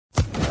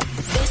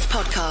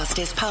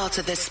podcast is part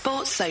of the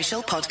Sports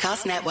Social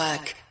Podcast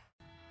Network.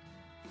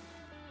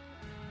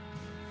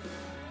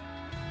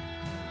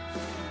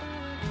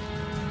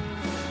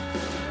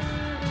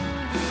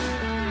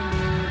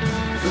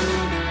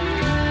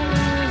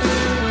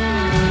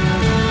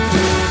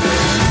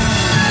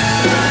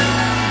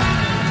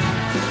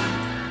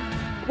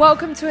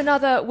 Welcome to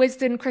another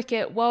Wisden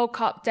Cricket World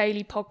Cup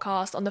daily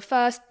podcast on the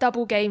first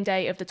double game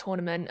day of the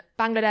tournament.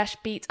 Bangladesh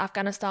beat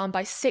Afghanistan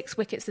by 6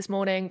 wickets this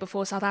morning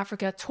before South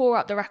Africa tore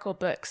up the record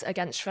books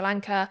against Sri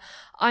Lanka.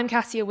 I'm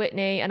Cassia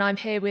Whitney and I'm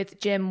here with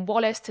Jim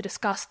Wallace to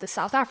discuss the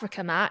South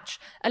Africa match.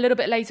 A little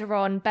bit later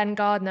on, Ben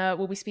Gardner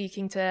will be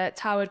speaking to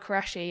Tawad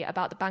Qureshi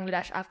about the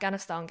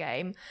Bangladesh-Afghanistan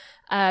game.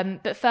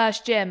 But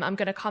first, Jim, I'm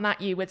going to come at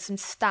you with some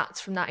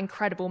stats from that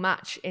incredible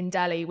match in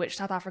Delhi, which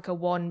South Africa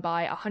won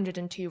by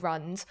 102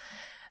 runs.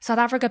 South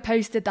Africa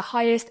posted the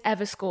highest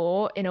ever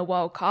score in a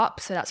World Cup,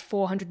 so that's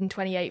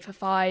 428 for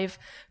 5.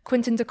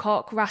 Quinton de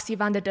Kock, Rassie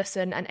van der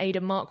Dussen and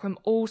Aiden Markram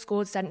all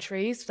scored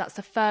centuries. That's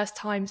the first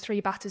time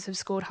 3 batters have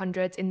scored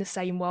hundreds in the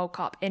same World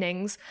Cup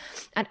innings.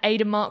 And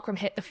Aiden Markram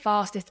hit the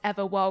fastest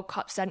ever World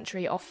Cup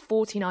century off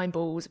 49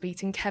 balls,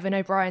 beating Kevin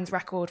O'Brien's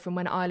record from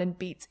when Ireland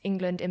beat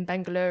England in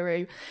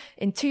Bengaluru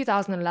in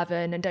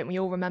 2011. And don't we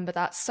all remember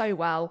that so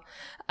well?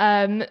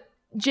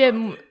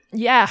 Jim,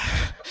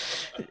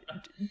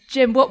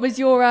 what was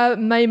your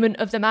moment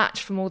of the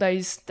match from all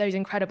those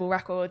incredible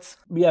records?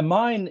 Yeah,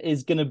 mine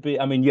is going to be.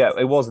 I mean, yeah,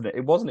 it was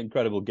an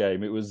incredible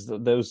game. It was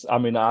those. I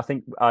mean, I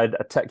think I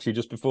texted you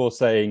just before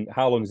saying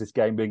how long has this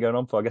game been going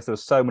on for? I guess there were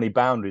so many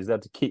boundaries. They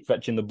had to keep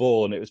fetching the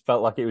ball, and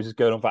felt like it was just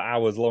going on for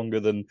hours longer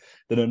than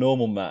a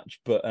normal match.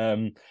 But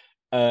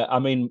I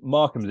mean,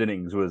 Markham's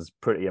innings was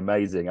pretty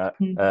amazing,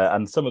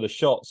 and some of the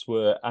shots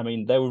were. I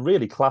mean, they were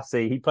really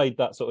classy. He played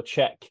that sort of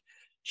check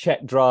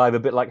drive, a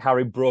bit like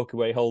Harry Brook,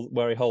 where he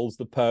holds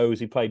the pose.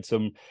 He played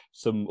some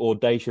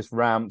audacious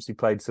ramps. He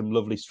played some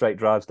lovely straight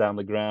drives down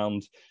the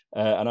ground,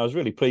 and I was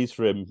really pleased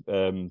for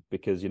him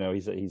because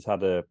he's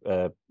had a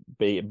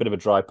bit of a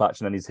dry patch,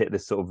 and then he's hit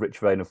this sort of rich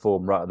vein of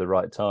form right at the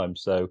right time.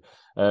 So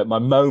my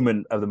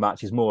moment of the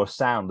match is more a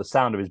sound. The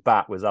sound of his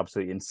bat was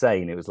absolutely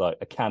insane. It was like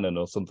a cannon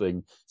or something.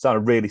 It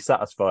sounded really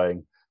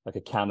satisfying, like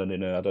a cannon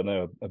in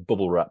a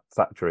bubble wrap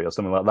factory or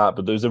something like that.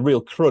 But there was a real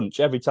crunch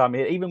every time.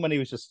 Even when he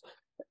was just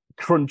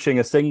crunching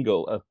a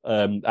single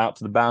out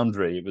to the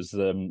boundary, it was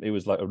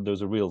like there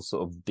was a real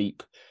sort of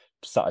deep,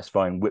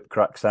 satisfying whip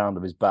crack sound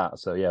of his bat.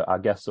 So yeah, I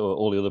guess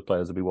all the other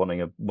players would be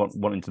wanting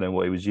to know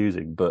what he was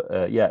using.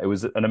 But yeah, it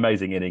was an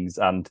amazing innings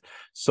and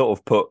sort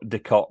of put de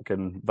Kock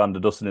and van der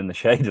Dussen in the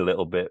shade a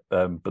little bit,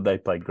 but they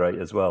played great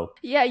as well.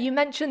 Yeah, you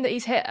mentioned that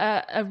he's hit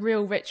a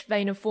real rich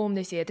vein of form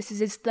this year. This is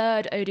his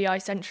 3rd ODI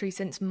century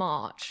since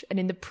March, and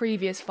in the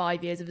previous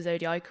 5 years of his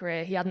ODI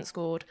career, he hadn't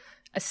scored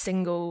a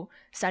single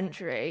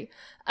century.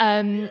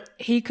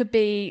 He could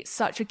be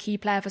such a key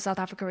player for South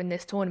Africa in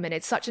this tournament.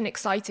 It's such an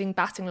exciting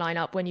batting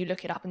lineup when you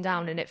look it up and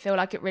down, and it feel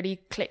like it really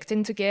clicked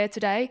into gear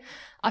today.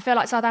 I feel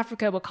like South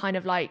Africa were kind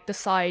of like the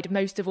side,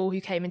 most of all,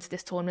 who came into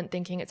this tournament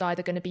thinking it's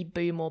either going to be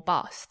boom or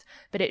bust.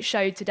 But it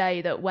showed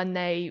today that when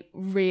they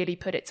really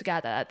put it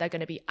together, they're going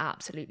to be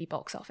absolutely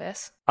box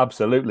office.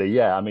 Absolutely,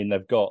 yeah. I mean,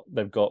 they've got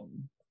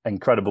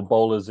incredible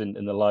bowlers in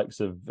the likes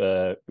of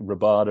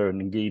Rabada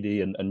and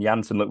Ngidi and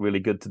Janssen look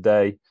really good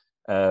today.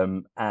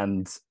 And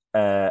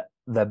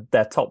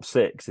their top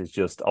 6 is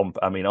just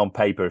on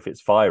paper, if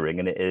it's firing,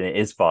 and it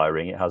is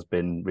firing, it has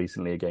been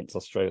recently against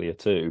Australia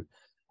too.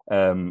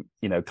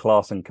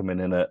 Klaassen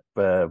coming in at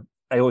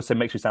I always say,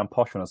 makes me sound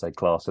posh when I say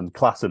Klaassen.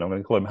 I'm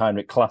going to call him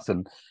Heinrich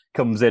Klaassen.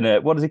 Comes in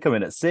at, what does he come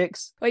in at,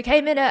 6? Well, he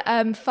came in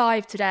at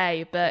 5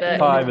 today, but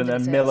 5, and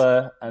then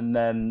Miller, and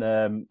then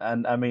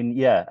and I mean,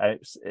 yeah,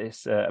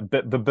 it's a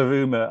bit.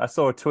 Bavuma. I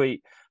saw a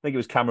tweet. I think it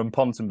was Cameron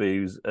Ponsonby,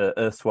 who's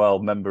erstwhile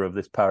member of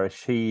this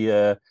parish. He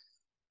did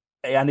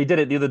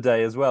it the other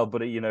day as well,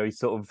 but he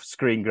sort of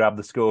screen grabbed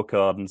the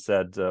scorecard and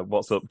said,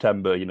 "What's up,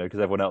 Temba?" Because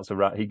everyone else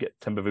around,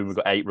 Temba Bavuma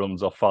got 8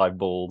 runs off 5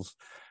 balls.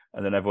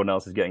 And then everyone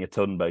else is getting a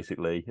ton,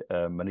 basically.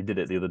 And he did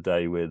it the other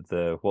day with,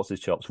 what's his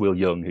chops, Will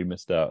Young, who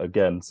missed out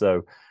again.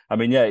 So, I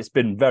mean, yeah, it's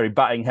been very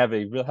batting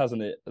heavy,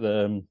 hasn't it?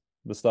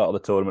 The start of the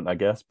tournament, I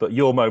guess. But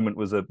your moment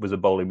was a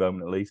bowling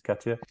moment, at least,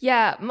 Katya.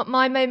 Yeah,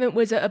 my moment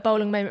was a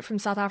bowling moment from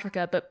South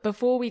Africa. But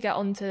before we get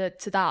on to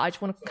that, I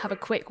just want to have a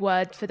quick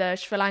word for the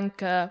Sri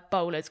Lanka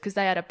bowlers, because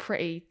they had a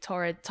pretty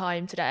torrid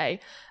time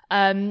today.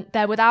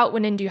 They're without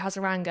Wanindu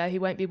Hazaranga, who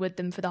won't be with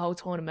them for the whole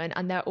tournament,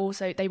 and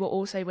they were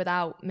also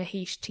without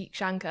Mahesh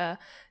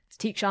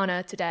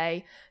Theekshana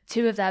today,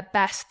 2 of their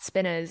best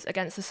spinners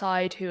against the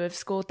side who have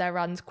scored their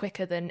runs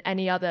quicker than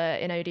any other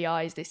in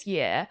ODIs this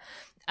year.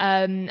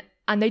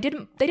 And they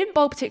didn't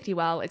bowl particularly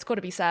well, it's got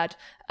to be said.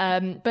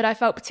 But I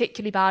felt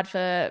particularly bad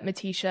for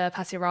Matisha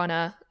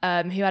Pasirana,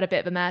 who had a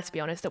bit of a mare, to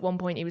be honest. At one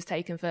point, he was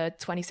taken for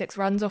 26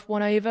 runs off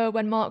 1 over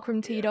when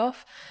Markram teed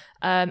off.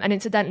 And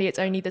incidentally, it's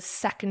only the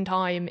second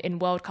time in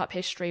World Cup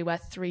history where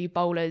three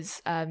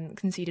bowlers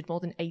conceded more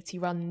than 80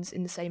 runs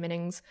in the same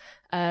innings,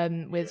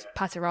 with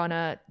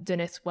Patirana,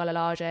 Dunith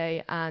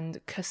Wellalage and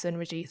Kusan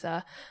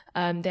Rajitha.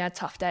 They had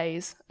tough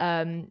days.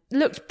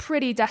 Looked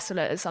pretty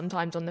desolate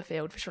sometimes on the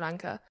field for Sri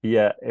Lanka.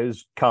 Yeah, it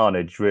was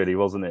carnage, really,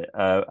 wasn't it?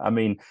 I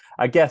mean,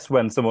 I guess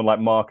when someone like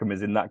Markham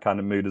is in that kind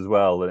of mood as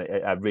well,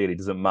 it really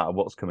doesn't matter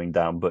what's coming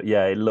down. But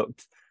yeah, it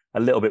looked a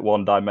little bit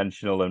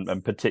one-dimensional,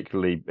 and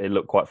particularly it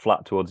looked quite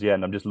flat towards the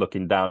end. I'm just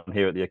looking down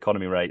here at the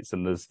economy rates,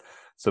 and there's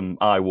some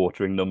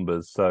eye-watering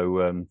numbers.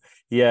 So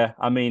yeah,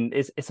 I mean,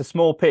 it's a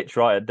small pitch,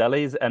 right, at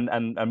Delhi's,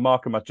 and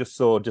Markham, I just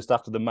saw just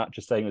after the match,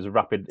 just saying it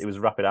was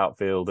a rapid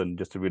outfield and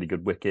just a really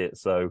good wicket.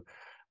 So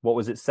what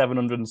was it,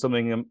 700 and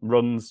something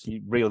runs?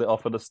 You reeled it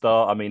off at the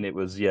start. I mean, it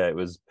was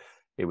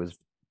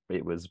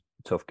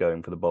tough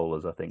going for the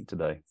bowlers, I think,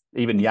 today.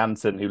 Even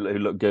Jansen, who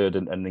looked good,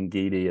 and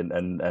Ngidi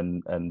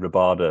and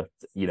Rabada,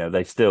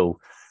 they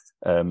still,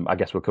 I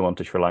guess we'll come on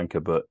to Sri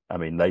Lanka, but I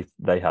mean,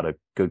 they had a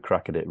good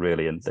crack at it,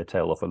 really, and they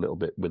tailed off a little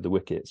bit with the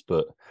wickets,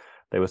 but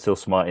they were still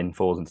smiting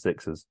fours and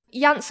sixes.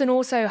 Jansen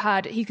also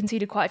he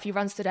conceded quite a few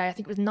runs today. I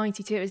think it was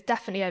 92. It was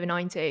definitely over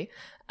 90.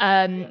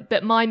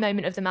 But my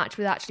moment of the match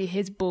was actually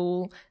his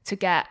ball to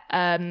get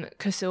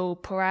Kusul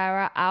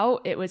Perera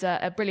out. It was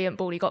a brilliant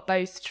ball. He got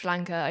both Sri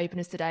Lanka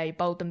openers today,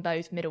 bowled them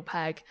both middle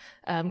peg,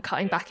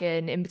 cutting back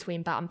in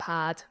between bat and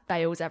pad,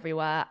 bails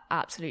everywhere.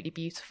 Absolutely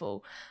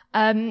beautiful.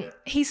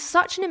 He's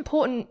such an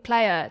important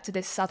player to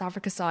this South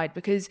Africa side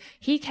because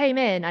he came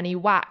in and he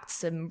whacked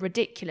some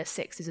ridiculous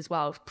sixes as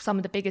well, some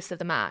of the biggest of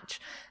the match.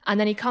 And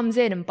then he comes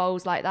in and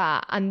bowls like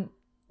that. And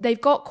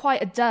they've got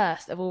quite a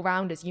dearth of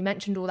all-rounders. You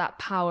mentioned all that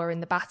power in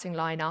the batting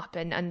lineup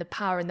and the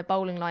power in the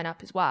bowling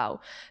lineup as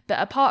well. But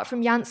apart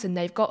from Jansen,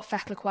 they've got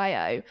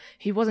Fekler,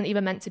 who wasn't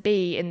even meant to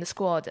be in the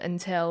squad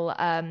until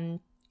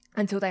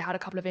they had a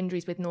couple of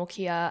injuries with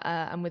Norkia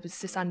and with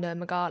Sisanda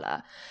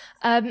Magala.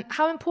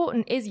 How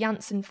important is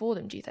Jansen for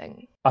them, do you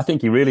think? I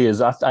think he really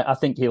is. I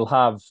think he'll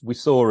have... We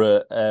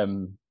saw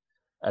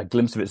a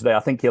glimpse of it today. I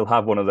think he'll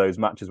have one of those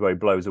matches where he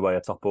blows away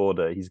a top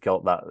order. He's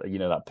got that,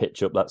 that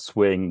pitch up, that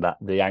swing,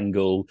 the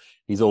angle.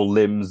 He's all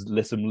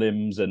lissom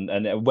limbs,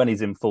 and when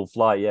he's in full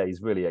flight, yeah,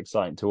 he's really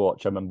exciting to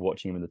watch. I remember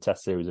watching him in the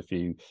Test series a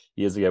few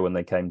years ago when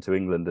they came to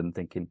England and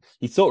thinking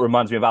he sort of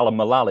reminds me of Alan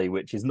Mullally,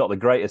 which is not the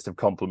greatest of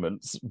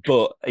compliments,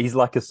 but he's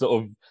like a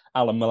sort of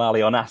Alan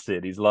Mullally on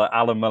acid. He's like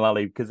Alan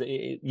Mullally because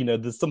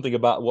there's something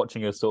about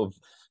watching a sort of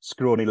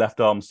scrawny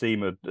left arm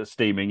seamer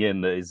steaming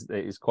in that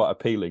is quite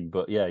appealing.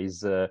 But yeah,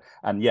 he's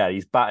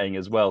batting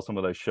as well. Some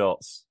of those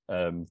shots,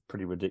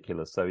 pretty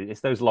ridiculous. So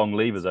it's those long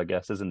levers, I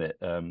guess, isn't it?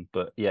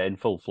 But yeah, in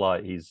full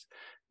flight, he's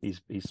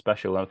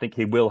special, and I think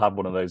he will have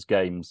one of those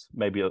games.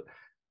 Maybe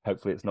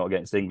hopefully it's not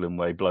against England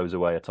where he blows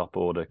away a top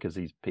order because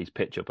he's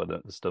pitch up at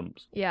the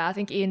stumps. Yeah, I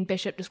think Ian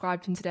Bishop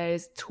described him today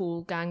as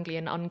tall, gangly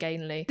and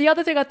ungainly. The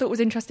other thing I thought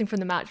was interesting from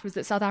the match was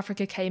that South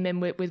Africa came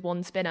in with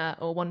one spinner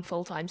or one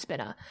full-time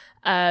spinner.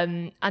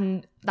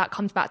 And that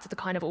comes back to the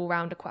kind of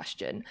all-rounder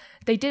question.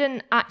 They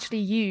didn't actually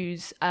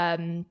use...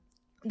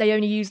 They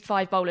only used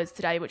 5 bowlers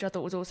today, which I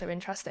thought was also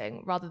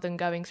interesting, rather than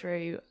going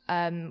through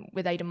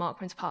with Aidan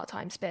Markram's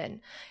part-time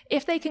spin.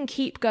 If they can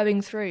keep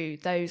going through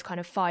those kind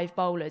of 5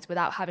 bowlers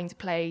without having to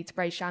play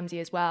Tabraiz Shamsi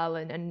as well,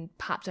 and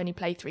perhaps only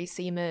play 3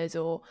 seamers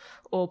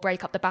or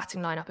break up the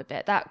batting lineup a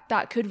bit,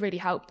 that could really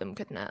help them,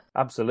 couldn't it?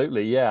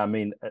 Absolutely, yeah. I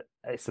mean,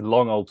 it's a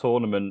long old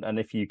tournament, and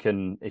if you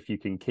can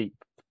keep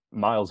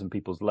miles in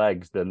people's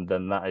legs, then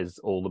that is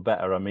all the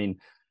better. I mean.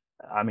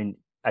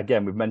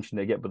 Again, we've mentioned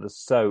it again, but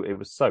it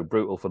was so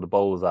brutal for the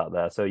bowlers out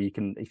there. So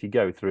if you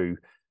go through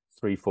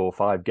 3, 4,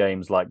 5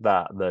 games like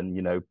that, then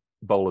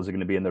bowlers are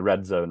going to be in the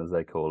red zone, as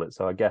they call it.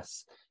 So I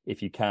guess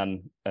if you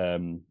can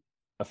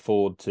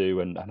afford to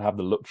and have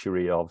the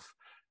luxury of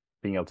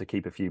being able to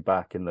keep a few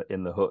back in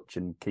the hutch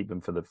and keep them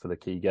for the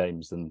key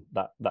games, then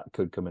that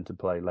could come into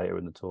play later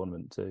in the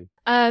tournament too.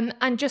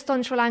 And just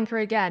on Sri Lanka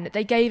again,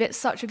 they gave it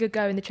such a good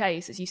go in the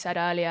chase, as you said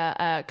earlier.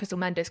 Kusal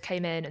Mendes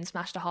came in and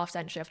smashed a half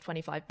century off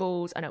 25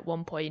 balls, and at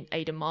one point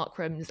Aidan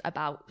Markram's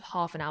about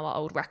half an hour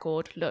old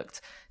record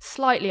looked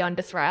slightly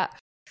under threat.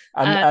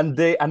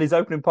 And his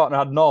opening partner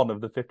had none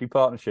of the 50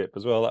 partnership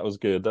as well. That was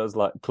good. That was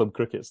like club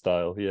cricket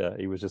style. Yeah,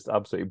 he was just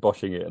absolutely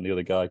boshing it, and the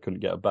other guy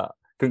couldn't get a bat.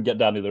 Couldn't get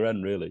down to the other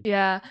end, really.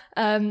 Yeah.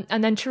 And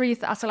then Charith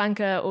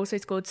Asalanka also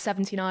scored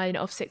 79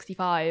 off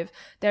 65.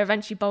 They were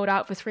eventually bowled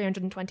out for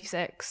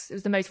 326. It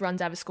was the most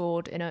runs ever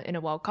scored in a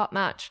World Cup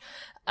match.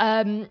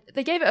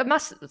 They gave it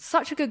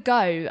such a good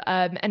go,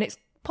 and it's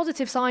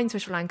positive signs for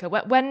Sri Lanka.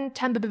 When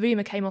Temba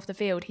Bavuma came off the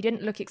field, he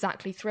didn't look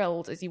exactly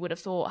thrilled, as you would have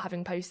thought,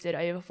 having posted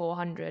over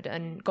 400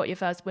 and got your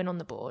first win on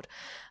the board.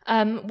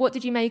 What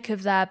did you make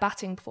of their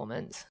batting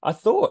performance? I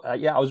thought,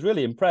 I was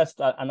really impressed,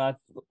 and I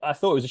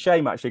thought it was a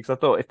shame, actually, because I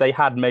thought if they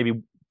had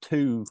maybe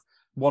 1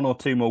 or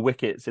 2 more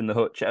wickets in the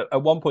hutch,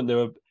 at one point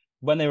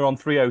when they were on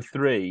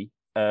 303,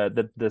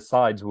 the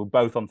sides were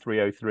both on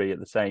 303 at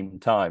the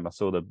same time. I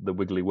saw the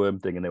wiggly worm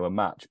thing, and they were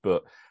matched,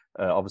 but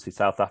obviously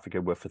South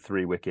Africa were for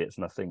 3 wickets,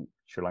 and I think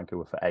Sri Lanka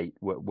were for 8.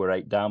 Were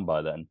 8 down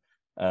by then.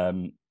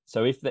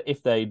 So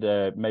if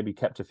they'd maybe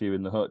kept a few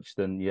in the hutch,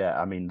 then yeah,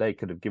 I mean they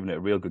could have given it a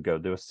real good go.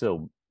 They were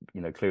still,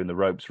 clearing the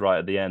ropes right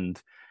at the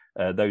end.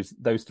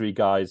 Those three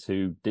guys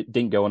who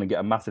didn't go on and get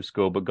a massive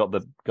score, but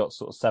got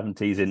sort of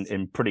 70s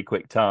in pretty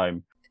quick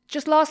time.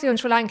 Just lastly on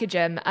Sri Lanka,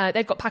 Jim,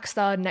 they've got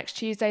Pakistan next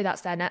Tuesday.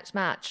 That's their next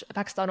match.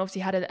 Pakistan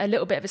obviously had a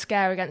little bit of a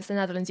scare against the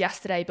Netherlands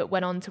yesterday, but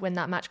went on to win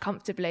that match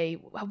comfortably.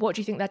 What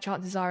do you think their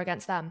chances are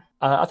against them?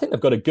 I think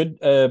they've got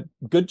a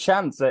good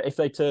chance. If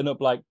they turn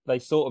up like they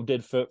sort of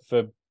did for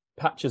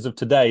patches of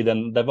today,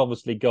 then they've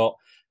obviously got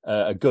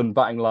a gun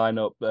batting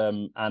lineup,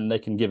 and they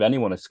can give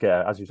anyone a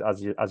scare. As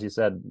you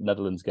said,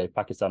 Netherlands gave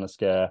Pakistan a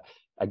scare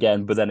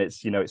again, but then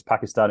it's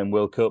Pakistan in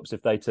World Cups.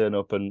 If they turn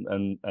up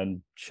and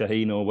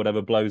Shaheen or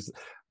whatever blows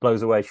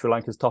away Sri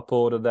Lanka's top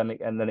order, then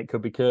it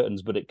could be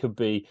curtains. But it could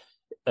be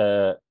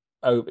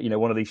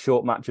one of these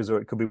short matches, or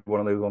it could be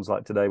one of those ones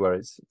like today where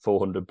it's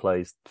 400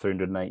 plays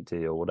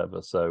 380 or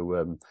whatever.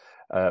 So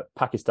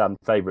Pakistan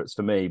favourites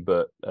for me,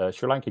 but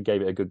Sri Lanka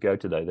gave it a good go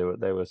today.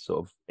 They were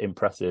sort of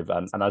impressive,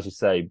 and as you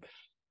say,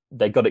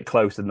 they got it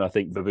closer than I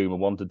think Bavuma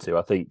wanted to.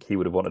 I think he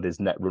would have wanted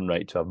his net run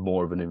rate to have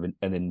more of an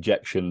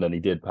injection than he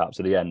did perhaps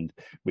at the end,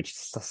 which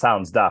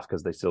sounds daft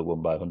because they still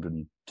won by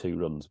 102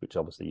 runs, which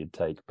obviously you'd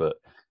take. But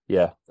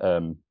yeah,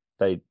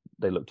 they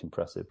looked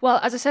impressive. Well,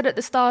 as I said at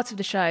the start of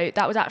the show,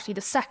 that was actually the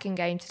second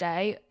game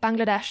today.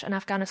 Bangladesh and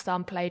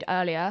Afghanistan played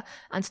earlier.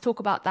 And to talk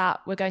about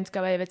that, we're going to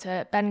go over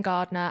to Ben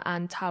Gardner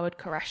and Howard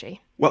Qureshi.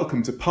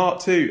 Welcome to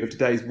part 2 of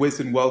today's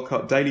Wisden World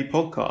Cup Daily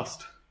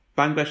podcast.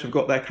 Bangladesh have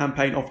got their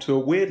campaign off to a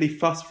weirdly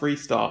fuss-free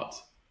start.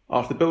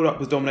 After the build-up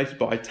was dominated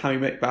by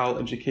Tamim Iqbal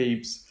and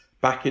Shakib's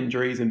back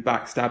injuries and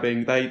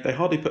backstabbing, they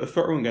hardly put a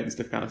foot wrong against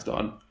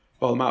Afghanistan,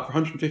 bowled them out for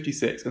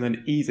 156 and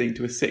then easing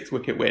to a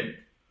 6-wicket win.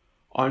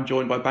 I'm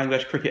joined by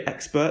Bangladesh cricket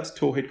expert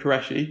Tawhid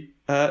Qureshi.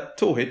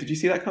 Tawhid, did you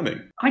see that coming?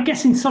 I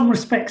guess in some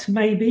respects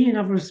maybe, in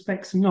other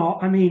respects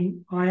not. I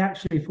mean, I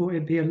actually thought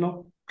it'd be a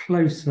lot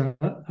closer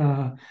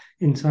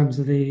in terms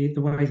of the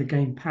way the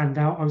game panned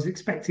out. I was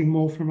expecting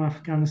more from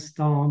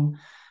Afghanistan.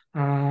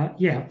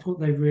 I thought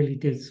they really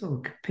did sort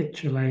of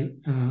capitulate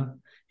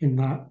in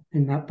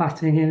that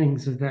batting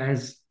innings of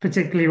theirs,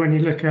 particularly when you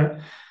look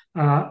at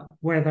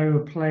where they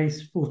were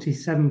placed,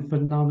 47 for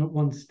none at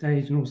one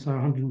stage and also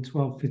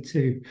 112 for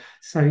two.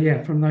 So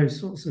yeah, from those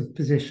sorts of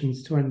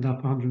positions to end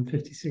up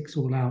 156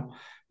 all out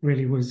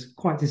really was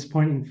quite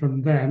disappointing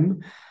from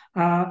them.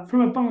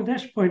 From a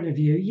Bangladesh point of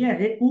view, yeah,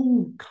 it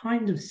all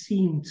kind of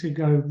seemed to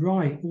go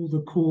right. All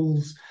the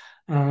calls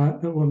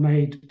that were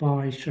made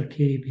by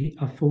Shakib,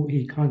 I thought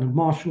he kind of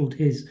marshalled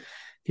his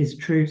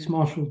troops,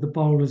 marshalled the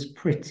bowlers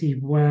pretty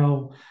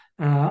well.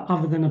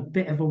 Other than a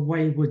bit of a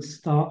wayward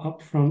start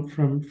up front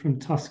from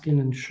Tuskin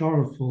and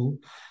Shoreful,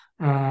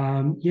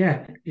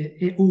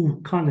 it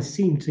all kind of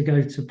seemed to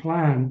go to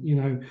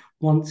plan.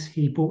 Once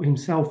he brought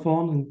himself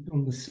on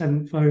the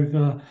 7th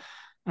over,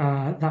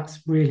 that's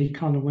really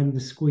kind of when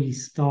the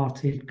squeeze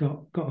started.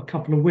 Got a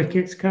couple of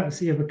wickets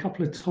courtesy of a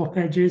couple of top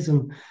edges,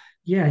 and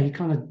yeah, he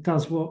kind of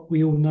does what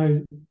we all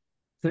know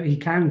that he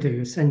can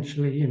do,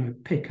 essentially,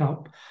 pick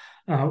up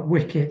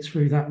wickets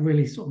through that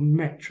really sort of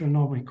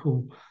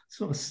metronomical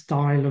sort of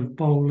style of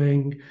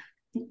bowling.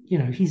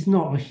 He's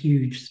not a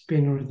huge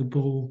spinner of the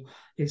ball.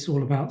 It's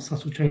all about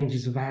subtle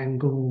changes of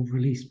angle,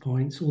 release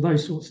points, all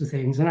those sorts of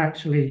things. And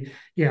actually,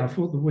 I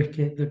thought the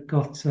wicket that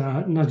got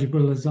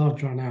Najibullah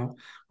Zadran out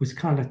was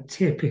kind of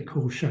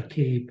typical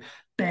Shakib,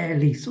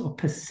 barely sort of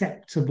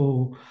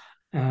perceptible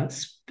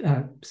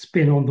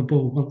spin on the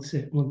ball once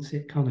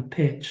it kind of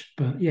pitched,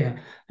 but yeah,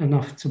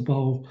 enough to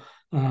bowl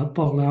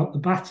out the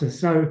batter.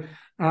 So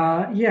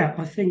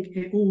I think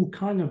it all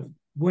kind of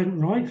went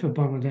right for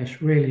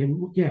Bangladesh, really.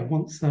 And yeah,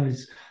 once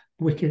those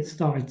wickets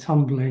started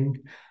tumbling,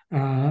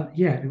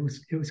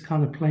 it was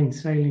kind of plain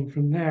sailing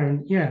from there.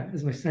 And yeah,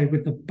 as I say,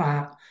 with the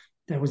bat,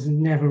 there was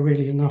never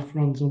really enough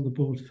runs on the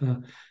board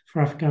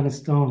for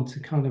Afghanistan to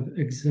kind of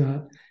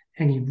exert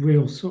any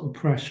real sort of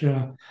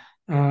pressure.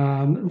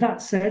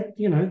 That said,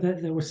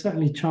 there were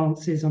certainly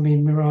chances. I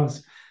mean,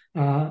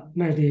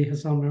 Mehdi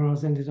Hassan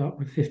Miraz ended up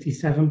with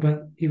 57,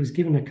 but he was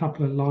given a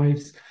couple of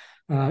lives.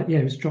 He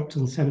was dropped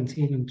on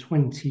 17 and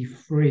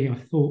 23. I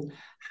thought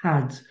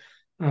had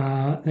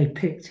they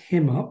picked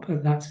him up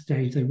at that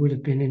stage, they would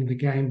have been in the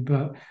game.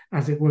 But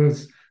as it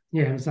was,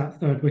 it was that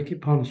third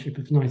wicket partnership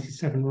of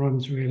 97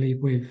 runs, really,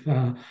 with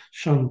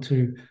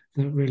Shantu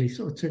that really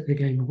sort of took the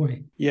game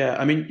away. Yeah,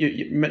 I mean,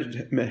 you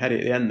mentioned Mehdi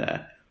at the end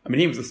there. I mean,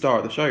 he was the star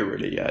of the show,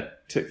 really.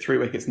 Took 3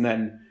 wickets and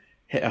then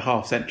hit a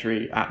half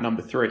century at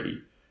number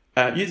 3.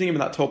 Using him in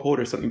that top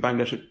order is something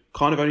Bangladesh had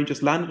kind of only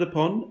just landed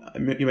upon.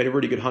 You made a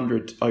really good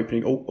 100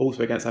 opening,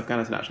 also against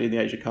Afghanistan, actually, in the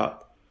Asia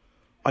Cup.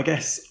 I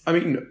guess, I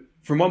mean,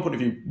 from one point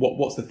of view,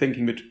 what's the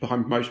thinking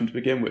behind promotion to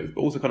begin with?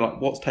 But also kind of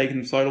like, what's taken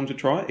them so long to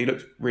try it? He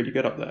looks really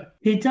good up there.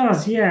 He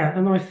does, yeah.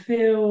 And I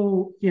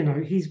feel,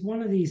 he's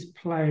one of these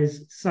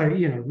players. So,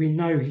 we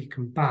know he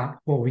can bat,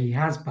 or he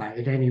has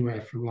batted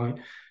anywhere from like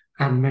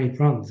and made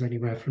runs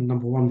anywhere from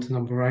number 1 to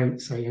number 8.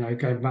 So,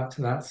 going back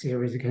to that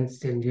series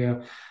against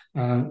India,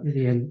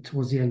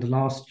 towards the end of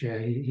last year,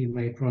 he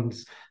made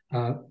runs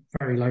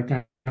very low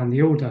down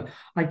the order.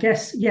 I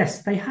guess,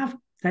 yes, they have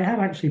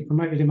actually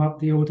promoted him up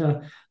the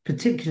order,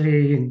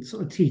 particularly in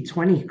sort of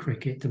T20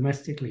 cricket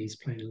domestically. He's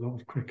played a lot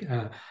of cricket,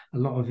 a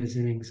lot of his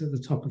innings at the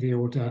top of the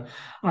order.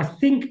 I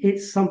think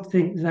it's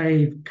something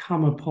they've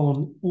come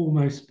upon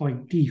almost by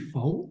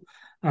default.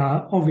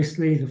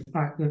 Obviously, the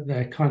fact that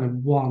they're kind of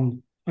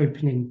one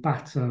opening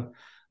batter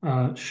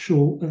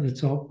short at the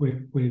top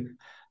with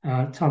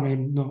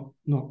Tamim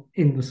not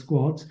in the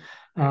squad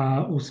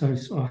also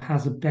sort of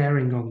has a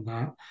bearing on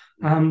that.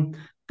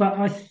 But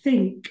I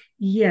think,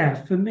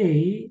 for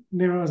me,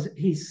 Miraz,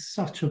 he's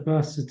such a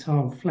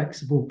versatile,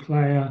 flexible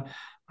player.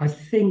 I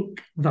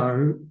think,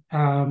 though,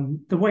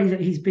 the way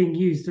that he's being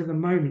used at the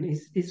moment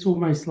it's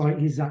almost like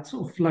he's that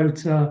sort of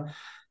floater.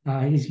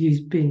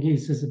 He's being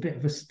used as a bit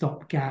of a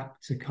stopgap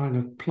to kind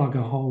of plug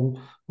a hole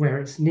where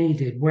it's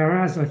needed.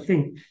 Whereas I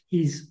think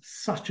he's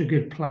such a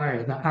good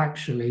player that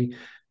actually,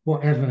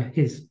 whatever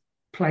his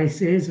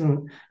place is,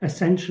 and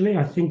essentially,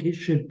 I think it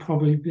should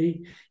probably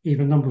be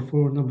either number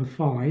 4 or number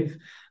 5.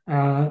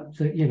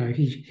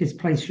 That his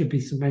place should be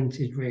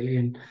cemented really,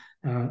 and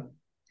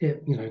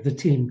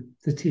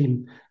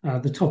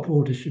the top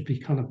order should be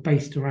kind of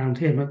based around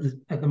him.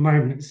 At the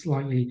moment, it's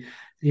slightly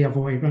the other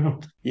way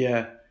around.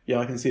 Yeah,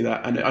 I can see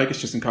that, and I guess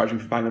just encouraging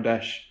for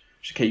Bangladesh.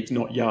 Shakib's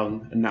not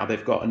young, and now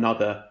they've got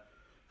another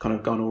kind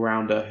of gun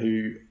all-rounder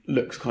who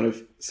looks kind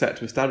of set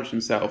to establish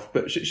himself.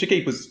 But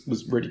Shakib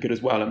was really good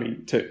as well. I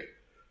mean, took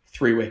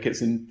 3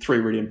 wickets and 3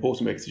 really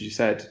important wickets, as you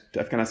said.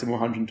 Afghanistan were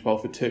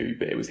 112 for 2,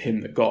 but it was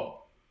him that got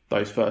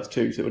those first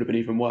 2, so it would have been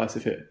even worse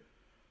if it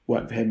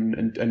weren't for him.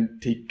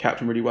 And he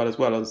captained really well as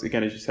well. As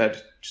you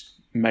said, just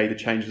made the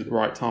changes at the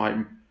right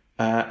time.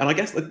 And I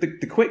guess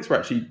the quicks were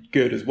actually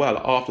good as well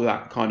after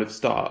that kind of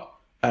start.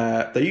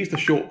 They used the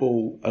short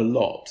ball a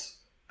lot.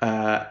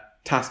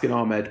 Taskin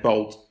Ahmed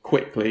bowled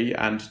quickly,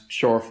 and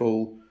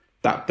Shoreful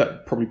that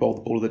probably bowled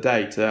the ball of the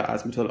day to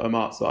Azmatullah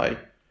Omarzai.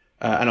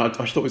 And I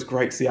just thought it was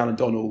great to see Alan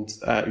Donald,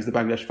 who's the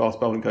Bangladesh fast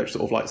bowling coach,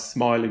 sort of like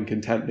smiling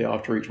contently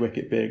after each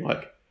wicket, being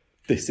like,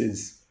 "This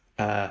is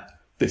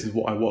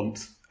what I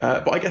want."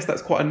 But I guess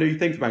that's quite a new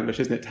thing for Bangladesh,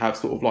 isn't it, to have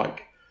sort of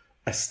like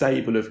a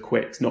stable of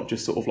quicks, not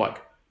just sort of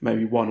like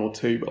maybe 1 or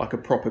 2, but like a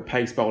proper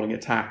pace bowling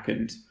attack,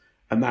 and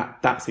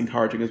that's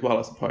encouraging as well,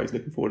 I suppose,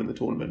 looking forward in the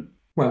tournament.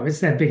 Well, it's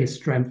their biggest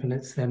strength, and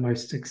it's their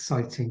most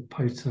exciting,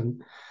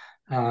 potent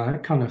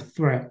kind of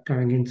threat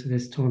going into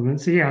this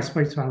tournament. So I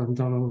spoke to Alan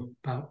Donald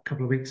about a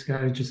couple of weeks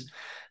ago, just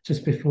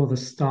before the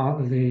start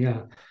of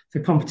the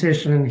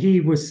competition, and he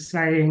was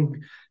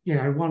saying,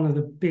 one of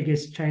the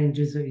biggest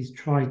changes that he's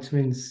tried to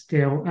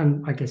instill,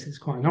 and I guess it's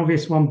quite an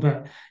obvious one,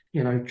 but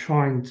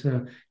trying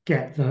to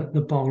get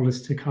the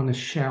bowlers to kind of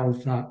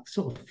shelve that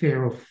sort of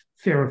fear of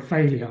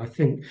failure. I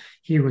think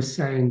he was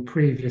saying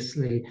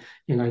previously,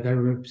 they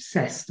were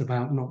obsessed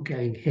about not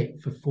getting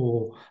hit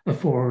for a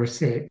 4 or a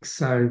 6.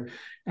 So,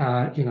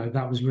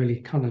 that was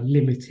really kind of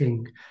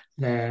limiting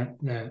their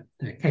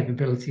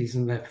capabilities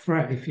and their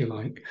threat, if you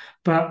like.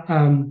 But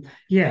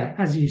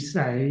as you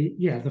say,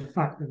 the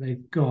fact that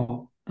they've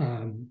got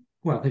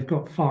they've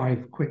got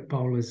 5 quick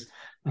bowlers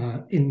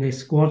in this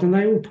squad, and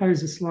they all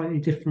pose a slightly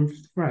different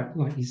threat,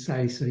 like you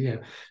say. So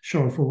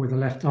Shoreful with a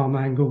left arm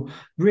angle.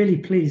 Really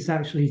pleased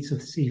actually to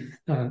see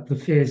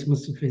the Fears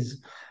Mustafiz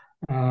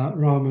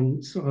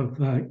Rahman sort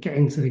of get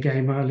into the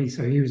game early.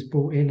 So he was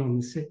brought in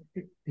on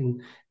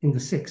in the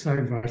 6th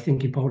over. I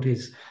think he bowled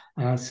his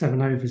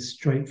 7 overs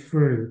straight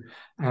through,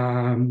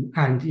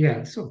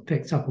 and sort of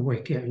picked up a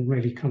wicket and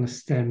really kind of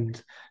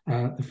stemmed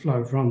the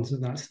flow of runs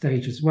at that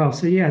stage as well.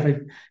 So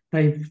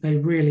they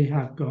really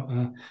have got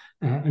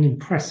an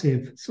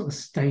impressive sort of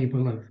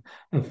stable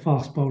of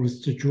fast bowlers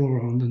to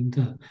draw on,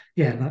 and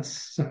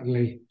that's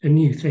certainly a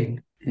new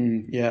thing.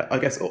 I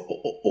guess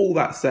all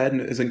that said,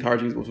 and as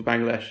encouraging as it was for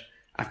Bangladesh,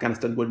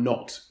 Afghanistan were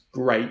not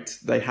great.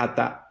 They had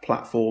that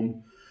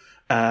platform,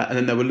 and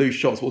then there were loose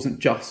shots. It wasn't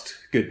just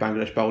good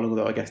Bangladesh bowling,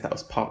 although I guess that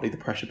was partly the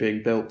pressure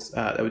being built.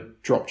 There were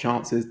drop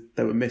chances,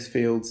 there were missed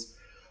fields.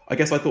 I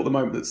guess I thought the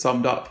moment that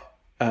summed up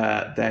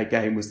their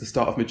game was the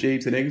start of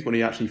Mujeeb's innings, when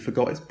he actually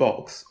forgot his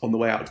box on the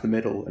way out to the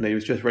middle, and he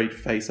was just ready to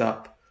face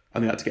up,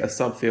 and they had to get a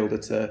sub-fielder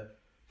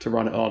to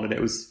run it on. And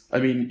it was,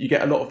 you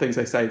get a lot of things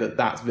they say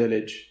that's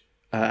village,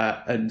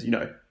 and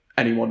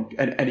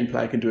any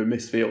player can do a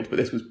misfield, but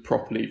this was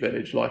properly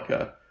village, like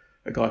a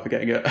guy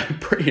forgetting a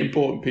pretty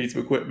important piece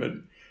of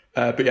equipment.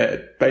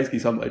 Basically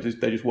something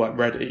they just weren't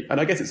ready. And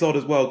I guess it's odd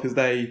as well, because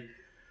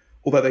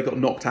although they got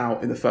knocked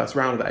out in the first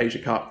round of the Asia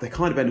Cup, they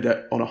kind of ended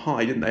up on a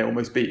high, didn't they?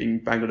 Almost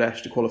beating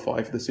Bangladesh to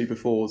qualify for the Super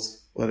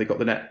Fours, although they got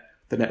the net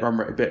run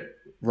rate a bit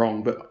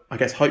wrong. But I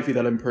guess hopefully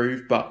they'll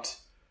improve. But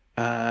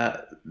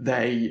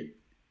they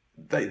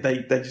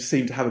just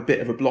seem to have a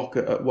bit of a block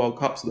at World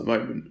Cups at the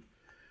moment.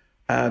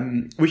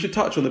 We should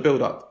touch on the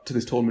build-up to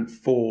this tournament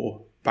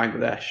for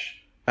Bangladesh.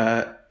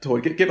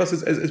 Toy, give us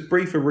as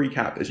brief a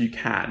recap as you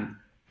can.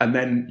 and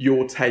then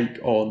your take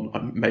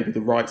on maybe the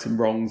rights and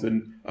wrongs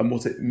and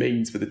what it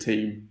means for the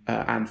team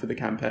and for the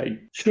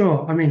campaign.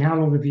 Sure. I mean, how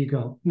long have you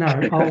got?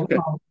 No,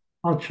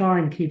 I'll try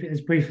and keep it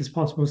as brief as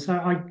possible. So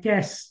I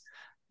guess,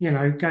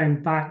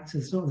 going back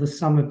to sort of the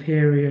summer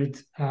period,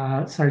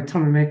 so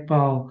Tamim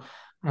Iqbal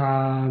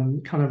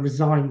kind of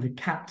resigned the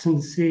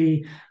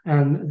captaincy,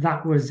 and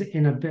that was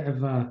in a bit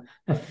of a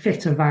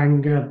fit of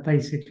anger.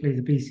 Basically,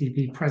 the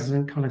BCB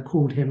president kind of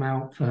called him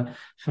out for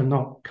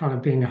not kind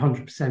of being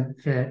 100%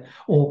 fit,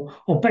 or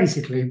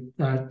basically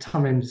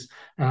Tamim's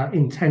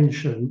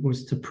intention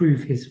was to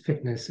prove his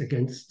fitness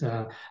against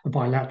a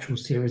bilateral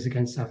series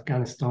against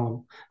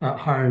Afghanistan at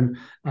home.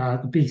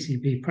 The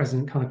BCB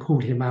president kind of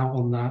called him out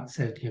on that,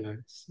 said,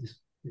 it's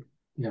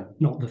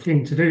not the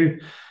thing to do.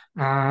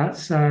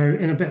 So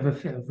in a bit of a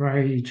fit of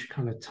rage,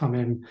 kind of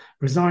Tamim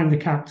resigned the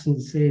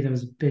captaincy. There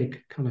was a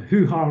big kind of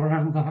hoo-ha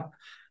around that.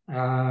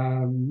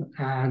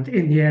 And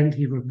in the end,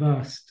 he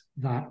reversed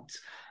that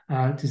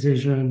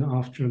decision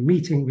after a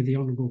meeting with the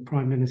Honourable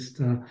Prime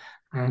Minister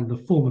and the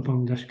former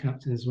Bangladesh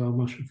captain as well,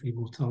 Mashrafi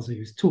Mortaza,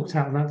 who's talked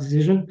out of that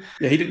decision.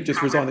 Yeah, he didn't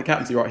just resign the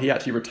captaincy, right? He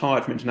actually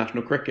retired from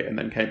international cricket and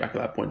then came back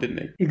at that point, didn't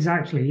he?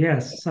 Exactly,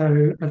 yes.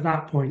 So at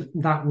that point,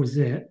 that was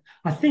it.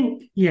 I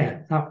think,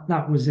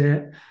 that was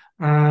it.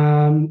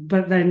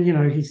 But then,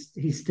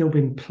 he's still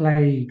been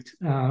plagued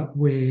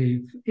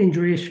with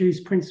injury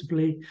issues,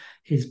 principally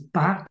his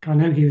back. I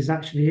know he was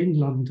actually in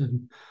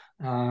London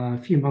a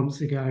few months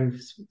ago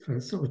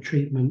for sort of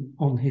treatment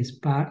on his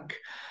back.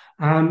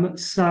 Going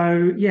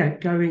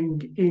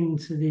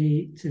into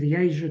the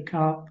Asia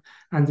Cup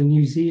and the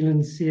New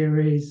Zealand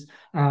series.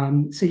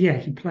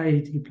 He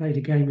played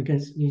a game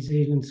against New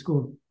Zealand,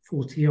 scored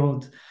 40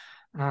 odd.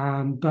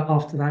 But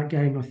after that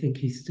game, I think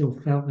he still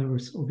felt there were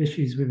sort of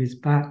issues with his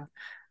back.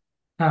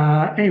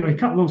 Anyway,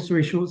 cut long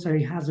story short, so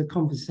he has a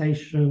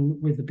conversation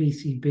with the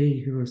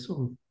BCB, who are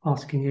sort of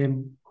asking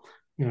him,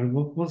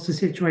 what's the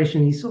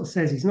situation? He sort of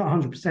says he's not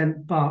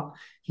 100%, but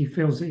he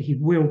feels that he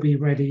will be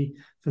ready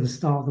for the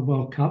start of the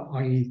World Cup,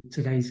 i.e.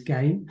 today's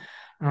game.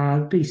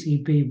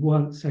 BCB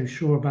weren't so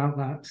sure about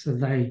that, so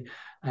they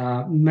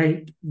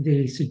make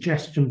the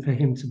suggestion for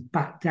him to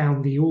back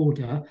down the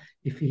order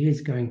if he is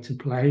going to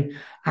play,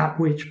 at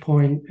which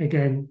point,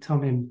 again,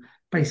 Tamim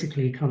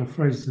basically kind of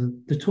throws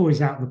the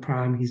toys out of the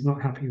pram. He's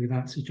not happy with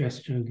that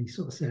suggestion. He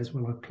sort of says,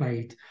 well, I've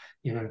played,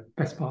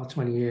 best part of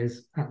 20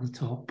 years at the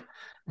top.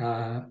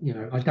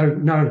 I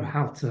don't know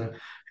how to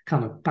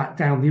kind of back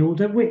down the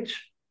order,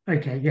 which,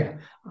 okay, yeah.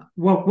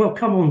 Well, we'll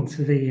come on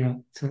to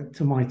the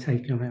to my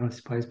take on it, I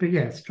suppose. But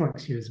yeah, it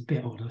strikes you as a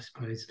bit odd, I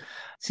suppose.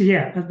 So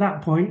yeah, at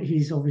that point,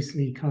 he's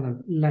obviously kind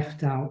of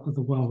left out of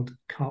the World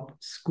Cup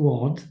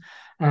squad.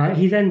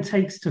 He then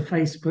takes to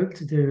Facebook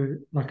to do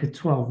like a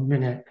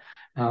 12-minute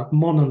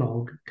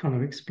monologue, kind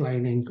of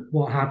explaining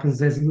what happens.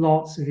 There's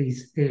lots of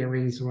these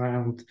theories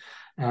around,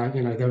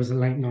 there was a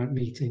late night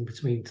meeting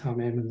between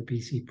Tamim and the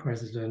BC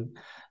president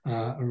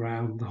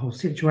around the whole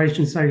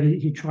situation. So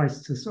he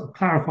tries to sort of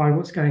clarify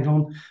what's going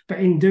on. But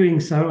in doing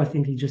so, I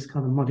think he just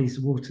kind of muddies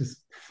the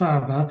waters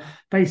further.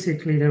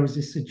 Basically, there was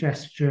this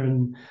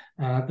suggestion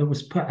that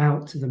was put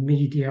out to the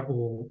media,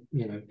 or,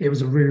 it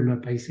was a rumor,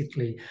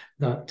 basically,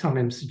 that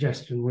Tamim's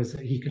suggestion was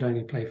that he could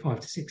only play 5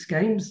 to 6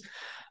 games.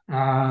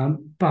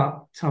 But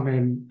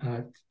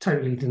Tamim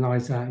totally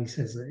denies that. He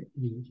says that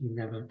he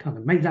never kind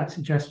of made that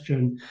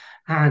suggestion.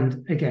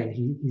 And again,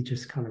 he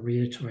just kind of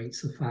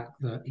reiterates the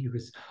fact that he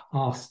was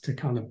asked to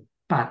kind of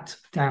bat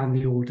down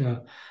the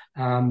order,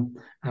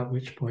 at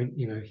which point,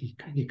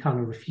 he kind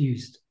of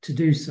refused to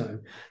do so.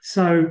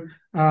 So,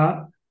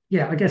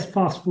 I guess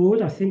fast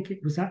forward, I think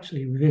it was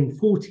actually within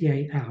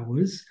 48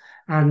 hours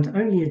and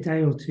only a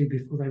day or two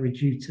before they were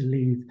due to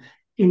leave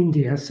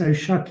India. So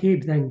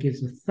Shakib then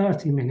gives a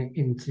 30-minute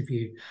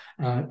interview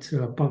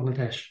to a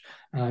Bangladesh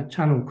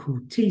channel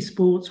called T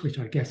Sports, which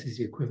I guess is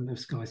the equivalent of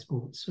Sky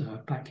Sports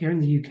back here in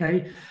the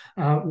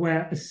UK,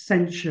 where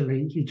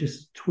essentially he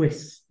just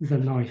twists the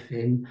knife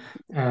in,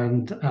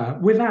 and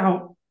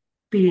without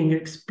being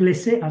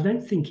explicit, I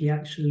don't think he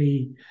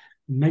actually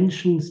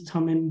mentions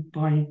Tamim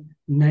by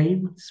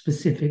name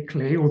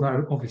specifically,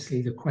 although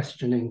obviously the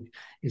questioning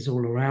is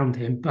all around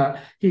him. But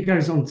he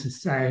goes on to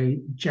say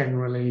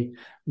generally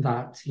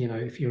that,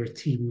 if you're a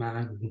team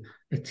man,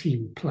 a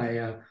team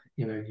player,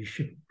 you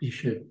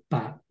should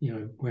bat,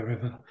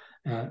 wherever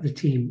the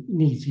team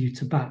needs you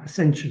to bat,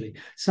 essentially.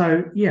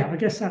 So yeah, I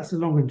guess that's the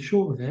long and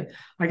short of it.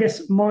 I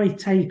guess my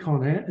take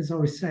on it, as I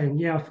was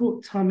saying, I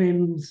thought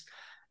Tamim's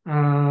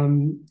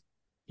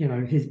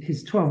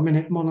his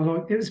 12-minute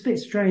monologue, it was a bit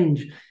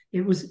strange.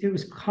 It was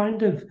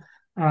kind of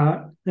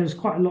there was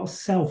quite a lot of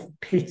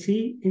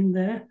self-pity in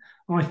there,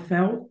 I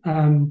felt.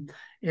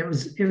 It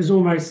was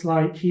almost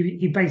like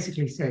he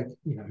basically said,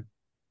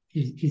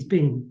 he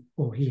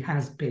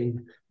has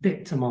been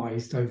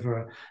victimized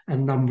over a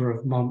number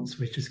of months,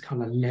 which has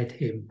kind of led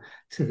him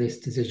to this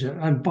decision.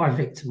 And by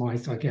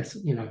victimized, I guess,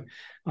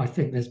 I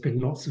think there's been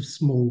lots of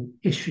small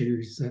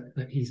issues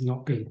that he's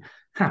not been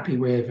happy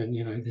with.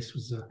 And, this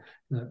was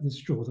the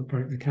straw that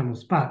broke the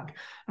camel's back.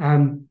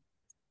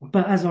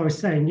 But as I was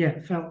saying,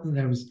 it felt that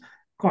there was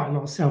quite a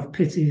lot of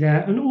self-pity there.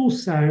 And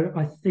also,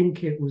 I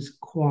think it was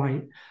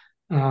quite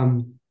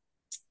kind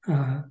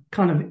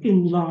of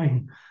in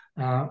line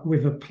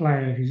with a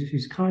player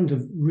who's kind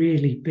of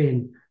really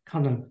been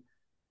kind of,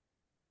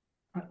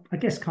 I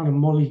guess, kind of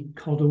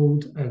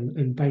mollycoddled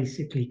and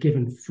basically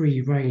given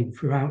free rein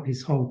throughout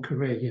his whole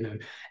career.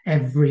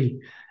 Every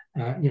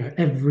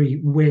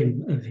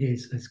whim of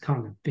his has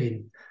kind of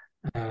been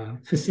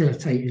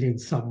facilitated in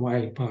some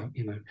way by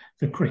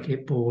the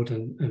cricket board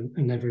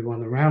and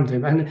everyone around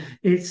him. And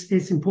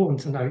it's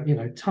important to note,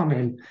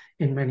 Tamim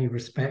in many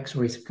respects,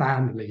 or his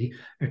family,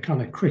 are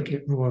kind of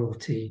cricket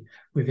royalty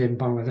within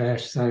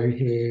Bangladesh. So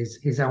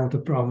his elder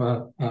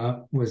brother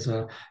was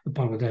a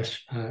Bangladesh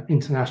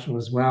international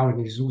as well, and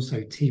he's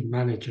also team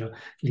manager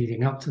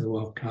leading up to the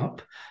World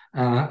Cup.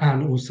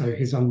 And also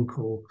his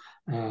uncle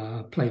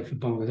played for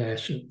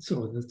Bangladesh at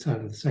sort of the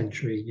turn of the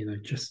century,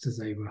 just as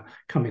they were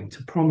coming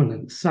to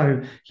prominence.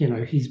 So,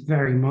 he's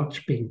very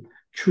much been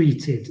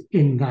treated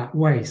in that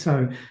way.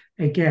 So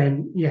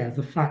again,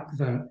 the fact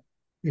that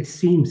it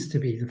seems to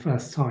be the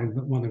first time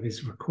that one of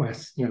his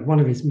requests, one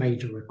of his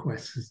major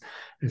requests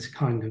has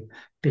kind of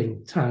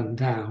been turned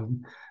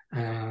down,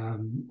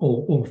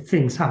 or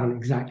things haven't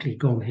exactly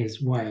gone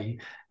his way.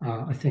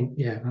 I think,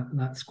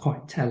 that's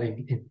quite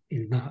telling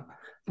in that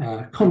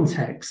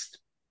context.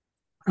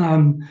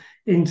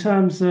 In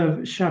terms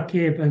of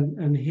Shakib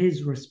and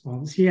his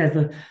response,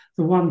 the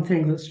one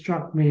thing that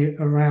struck me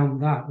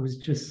around that was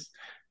just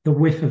the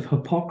whiff of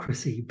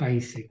hypocrisy,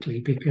 basically,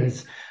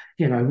 because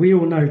we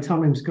all know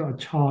Tamim's got a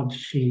charge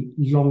sheet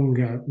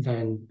longer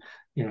than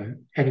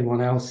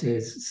anyone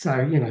else's.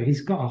 So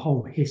he's got a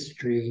whole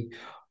history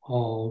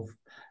of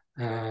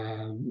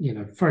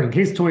throwing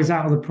his toys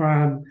out of the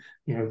pram,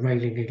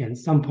 railing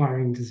against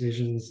umpiring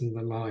decisions and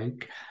the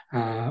like.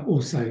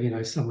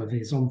 Also, some of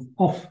his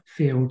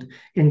off-field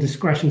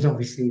indiscretions,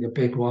 obviously the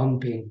big one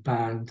being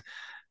banned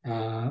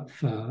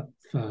for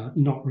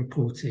not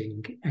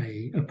reporting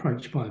a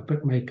approach by a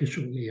bookmaker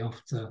shortly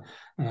after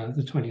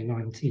the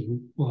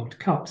 2019 World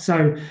Cup.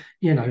 So,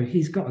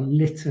 he's got a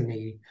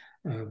litany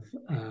of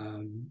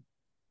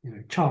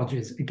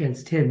charges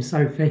against him.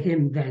 So for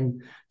him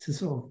then to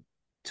sort of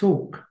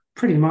talk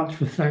pretty much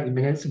for 30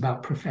 minutes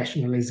about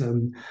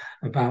professionalism,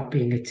 about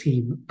being a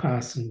team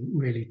person,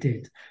 really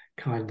did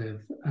kind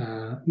of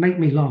make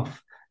me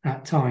laugh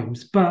at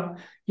times. But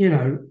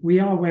we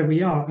are where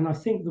we are, and I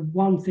think the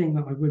one thing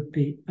that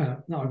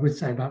I would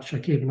say about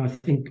Shakib, and I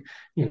think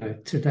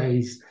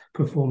today's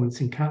performance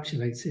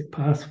encapsulates it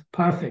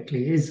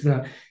perfectly, is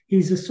that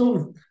he's a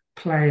sort of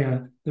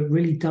player that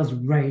really does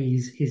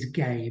raise his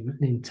game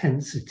and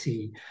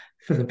intensity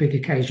for the big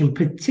occasion.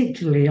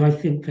 Particularly, I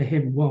think for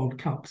him, World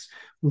Cups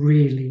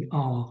really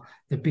are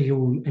the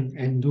be-all and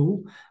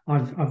end-all.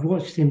 I've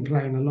watched him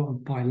playing a lot of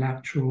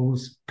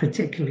bilaterals,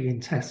 particularly in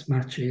test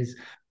matches,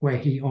 where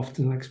he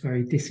often looks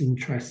very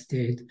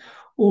disinterested.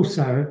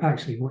 Also,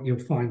 actually, what you'll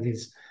find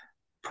is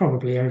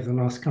probably over the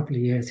last couple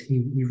of years,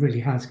 he really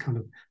has kind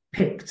of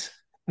picked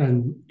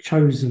and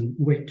chosen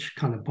which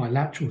kind of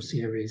bilateral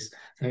series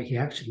that he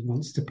actually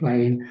wants to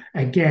play in,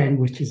 again,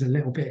 which is a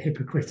little bit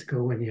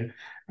hypocritical when you're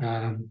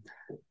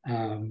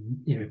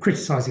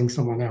criticizing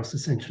someone else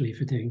essentially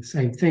for doing the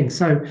same thing.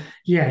 So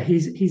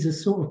he's a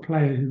sort of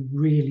player who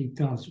really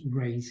does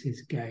raise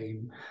his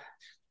game,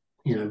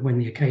 when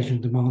the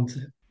occasion demands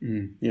it.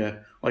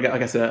 I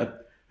guess a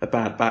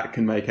bad bat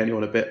can make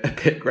anyone a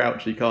bit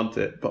grouchy, can't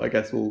it? But I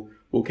guess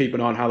we'll keep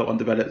an eye on how that one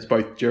develops,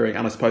 both during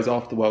and I suppose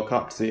after the World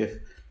Cup, to see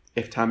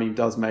if Tamim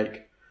does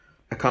make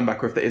a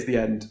comeback, or if that is the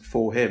end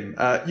for him.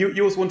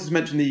 You also wanted to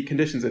mention the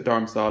conditions at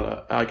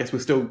Dharamsala. I guess we're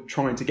still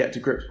trying to get to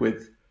grips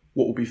with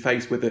what will be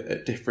faced with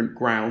at different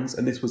grounds,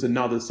 and this was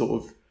another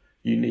sort of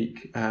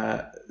unique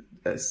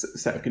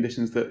set of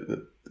conditions that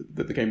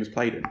the game was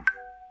played in.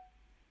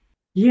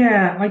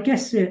 Yeah, I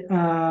guess it.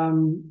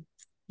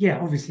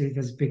 Obviously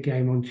there's a big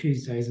game on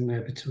Tuesday, isn't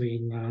there,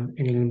 between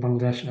England and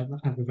Bangladesh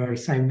at the very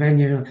same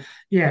venue.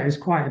 It was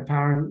quite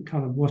apparent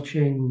kind of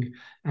watching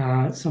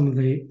some of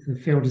the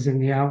fielders in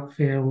the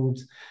outfield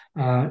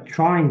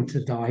trying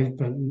to dive,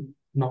 but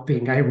not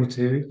being able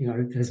to.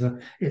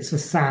 It's a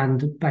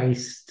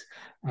sand-based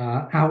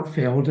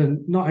outfield,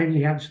 and not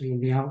only actually in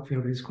the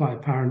outfield, it's quite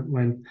apparent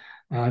when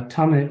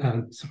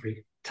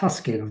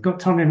Tuskin, I've got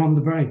Tamim on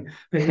the brain,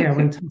 but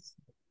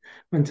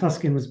when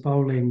Tuskin was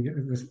bowling,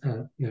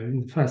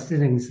 in the first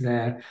innings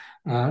there,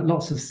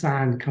 lots of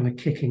sand kind of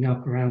kicking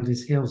up around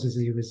his heels as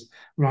he was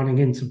running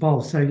into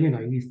bowl. So,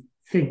 you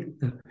think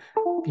that,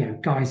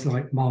 guys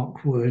like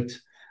Mark Wood,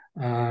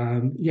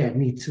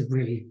 need to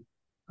really,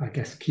 I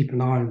guess, keep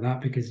an eye on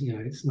that, because,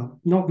 it's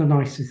not the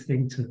nicest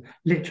thing to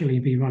literally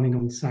be running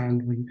on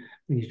sand when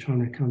you're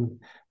trying to kind of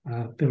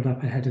build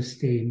up a head of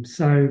steam.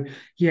 So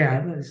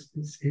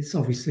it's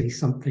obviously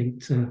something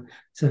to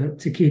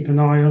keep an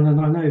eye on. And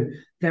I know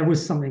there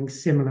was something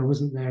similar,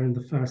 wasn't there, in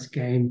the first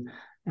game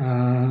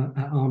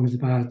at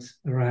Ahmedabad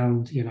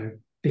around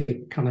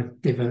big kind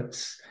of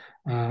divots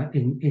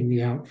in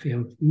the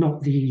outfield.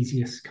 Not the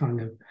easiest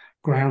kind of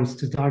grounds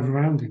to dive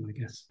around in, I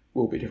guess.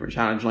 Will be a different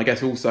challenge, and I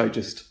guess also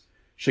just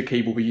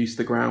Shakib will be used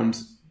to the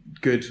ground.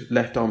 Good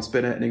left arm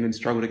spinner, and England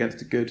struggled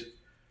against a good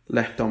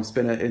left arm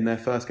spinner in their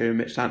first game with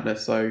Mitch Santner.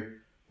 So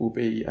will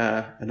be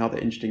another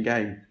interesting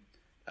game.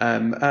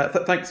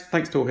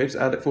 Thanks,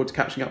 Torhid. Look forward to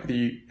catching up with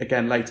you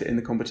again later in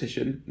the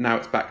competition. Now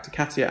it's back to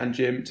Katia and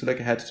Jim to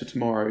look ahead to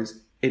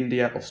tomorrow's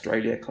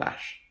India-Australia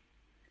clash.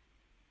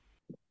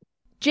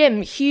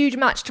 Jim, huge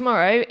match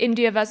tomorrow,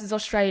 India versus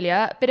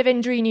Australia. Bit of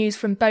injury news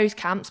from both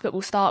camps, but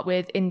we'll start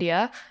with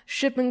India.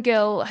 Shubman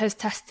Gill has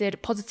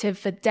tested positive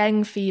for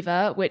dengue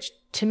fever, which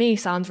to me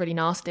sounds really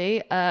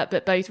nasty,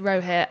 but both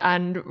Rohit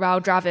and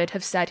Rahul Dravid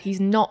have said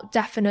he's not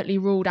definitely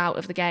ruled out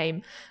of the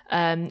game,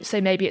 so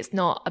maybe it's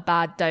not a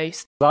bad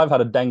dose. I've had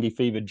a dengue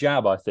fever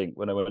jab, I think,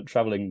 when I went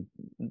travelling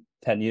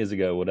 10 years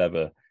ago or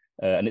whatever,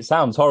 and it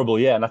sounds horrible,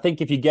 yeah, and I think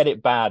if you get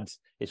it bad,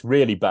 it's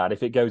really bad.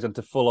 If it goes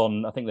into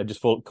full-on, I think they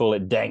just call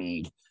it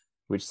dengue,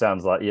 which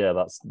sounds like, yeah,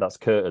 that's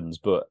curtains,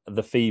 but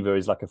the fever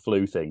is like a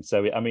flu thing.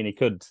 So, I mean, he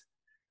could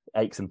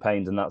aches and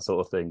pains and that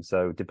sort of thing,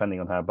 so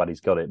depending on how bad he's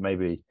got it,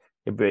 maybe...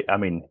 I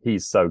mean,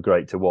 he's so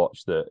great to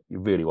watch that you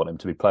really want him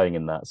to be playing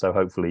in that. So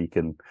hopefully he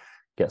can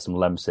get some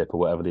Lemsip or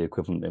whatever the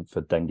equivalent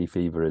for dengue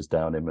fever is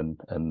down him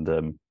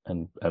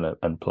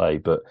and play.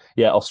 But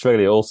yeah,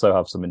 Australia also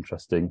have some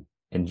interesting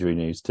injury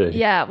news too.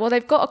 Yeah, well,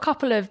 they've got a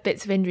couple of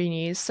bits of injury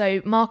news. So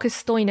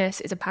Marcus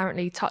Stoinis is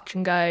apparently touch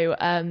and go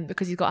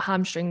because he's got a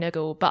hamstring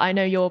niggle. But I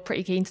know you're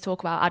pretty keen to talk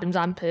about Adam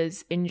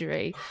Zampa's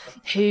injury,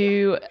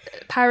 who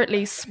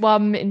apparently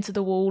swum into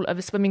the wall of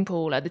a swimming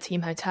pool at the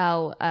team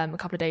hotel a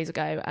couple of days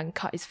ago and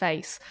cut his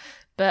face.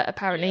 But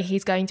apparently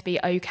he's going to be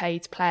okay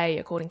to play,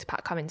 according to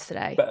Pat Cummins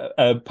today.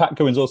 But, Pat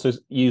Cummins also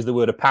used the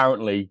word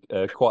apparently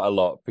quite a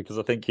lot, because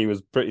I think he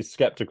was pretty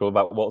sceptical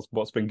about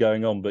what's been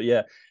going on. But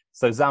yeah,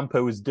 so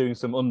Zampa was doing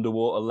some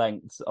underwater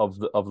lengths of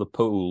the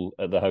pool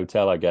at the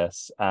hotel, I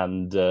guess,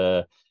 and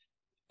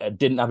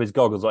didn't have his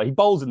goggles on. He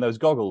bowls in those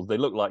goggles. They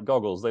look like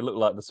goggles. They look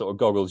like the sort of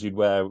goggles you'd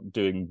wear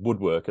doing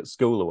woodwork at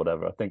school or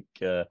whatever. I think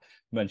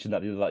mentioned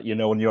that, like, you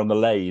know, when you're on the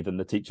lathe and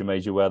the teacher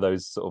made you wear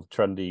those sort of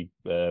trendy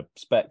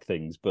spec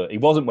things, but he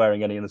wasn't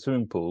wearing any in the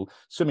swimming pool,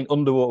 swimming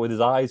underwater with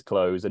his eyes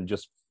closed and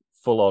just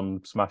full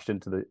on smashed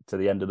into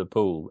the end of the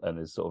pool, and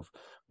is sort of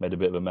made a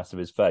bit of a mess of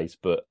his face.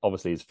 But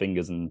obviously his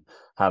fingers and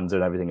hands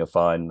and everything are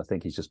fine. I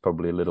think he's just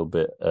probably a little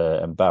bit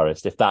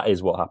embarrassed, if that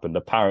is what happened.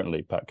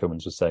 Apparently Pat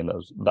Cummins was saying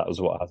that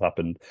was what has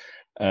happened.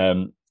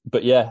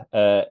 But yeah,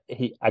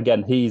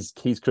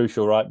 he's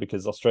crucial, right?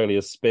 Because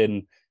Australia's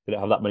spin, they don't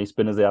have that many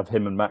spinners. They have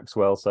him and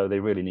Maxwell, so they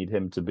really need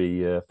him to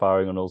be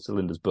firing on all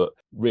cylinders. But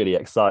really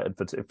excited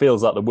for it.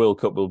 Feels like the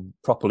World Cup will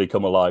properly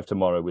come alive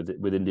tomorrow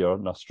with India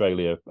and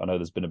Australia. I know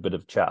there's been a bit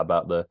of chat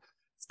about the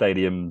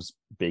stadiums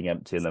being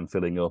empty and then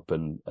filling up,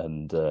 and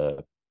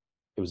it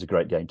was a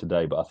great game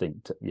today. But I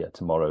think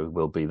tomorrow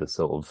will be the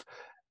sort of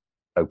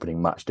opening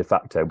match de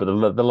facto. But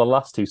the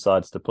last two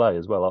sides to play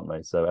as well, aren't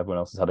they? So everyone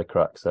else has had a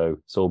crack. So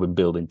it's all been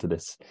building to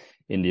this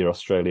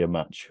India-Australia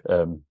match.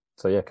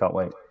 So yeah, can't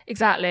wait.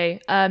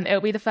 Exactly.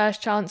 It'll be the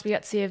first chance we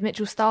get to see of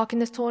Mitchell Starc in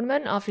this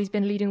tournament after he's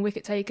been leading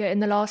wicket taker in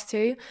the last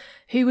two.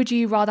 Who would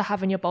you rather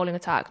have in your bowling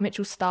attack,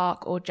 Mitchell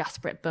Starc or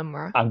Jasprit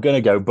Bumrah? I'm going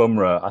to go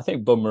Bumrah. I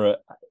think Bumrah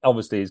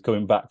obviously is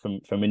coming back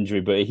from injury,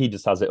 but he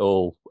just has it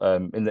all.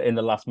 In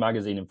the last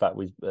magazine, in fact,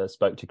 we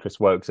spoke to Chris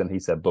Wokes and he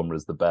said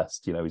Bumrah's the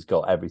best. You know, he's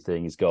got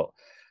everything. He's got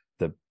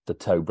the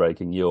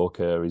toe-breaking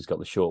Yorker. He's got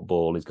the short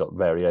ball. He's got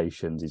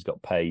variations. He's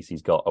got pace.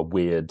 He's got a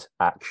weird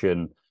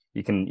action.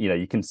 You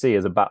can see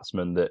as a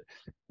batsman that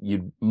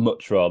you'd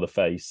much rather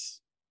face.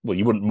 Well,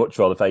 you wouldn't much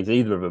rather face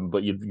either of them,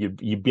 but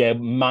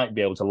might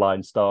be able to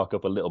line Starc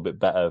up a little bit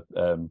better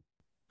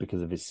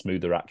because of his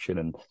smoother action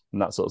and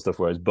that sort of stuff.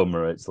 Whereas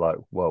Bumrah, it's like,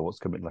 well, what's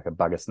coming, like a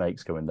bag of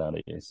snakes coming down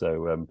at you.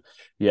 So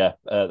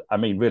I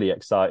mean, really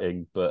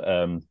exciting, but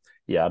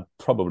I'd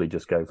probably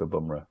just go for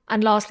Bumrah.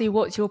 And lastly,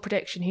 what's your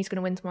prediction? Who's going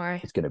to win tomorrow?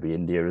 It's going to be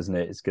India, isn't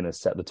it? It's going to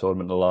set the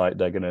tournament alight.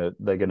 They're going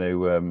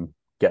to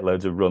get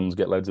loads of runs,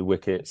 get loads of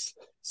wickets.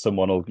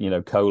 Someone will,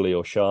 Kohli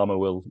or Sharma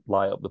will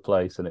light up the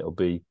place, and it'll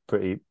be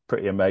pretty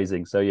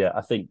amazing. So yeah, I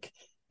think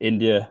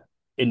India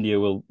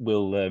will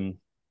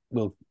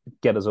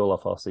get us all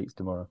off our seats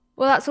tomorrow.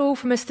 Well, that's all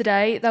from us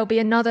today. There'll be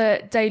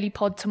another daily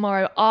pod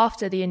tomorrow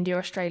after the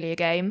India-Australia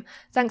game.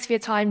 Thanks for your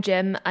time,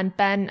 Jim, and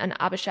Ben and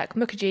Abhishek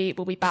Mukherjee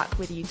will be back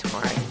with you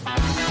tomorrow.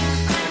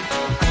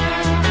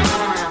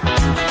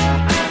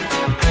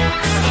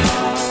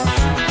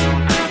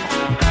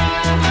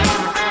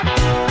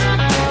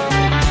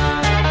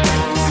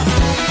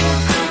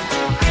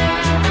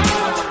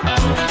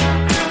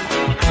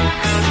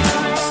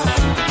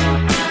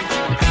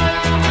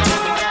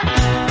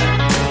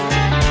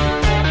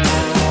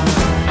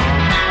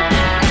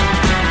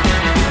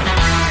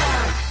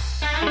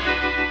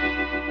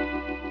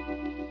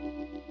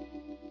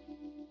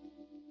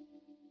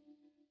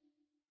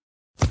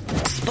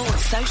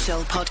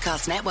 Social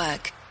Podcast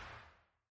Network.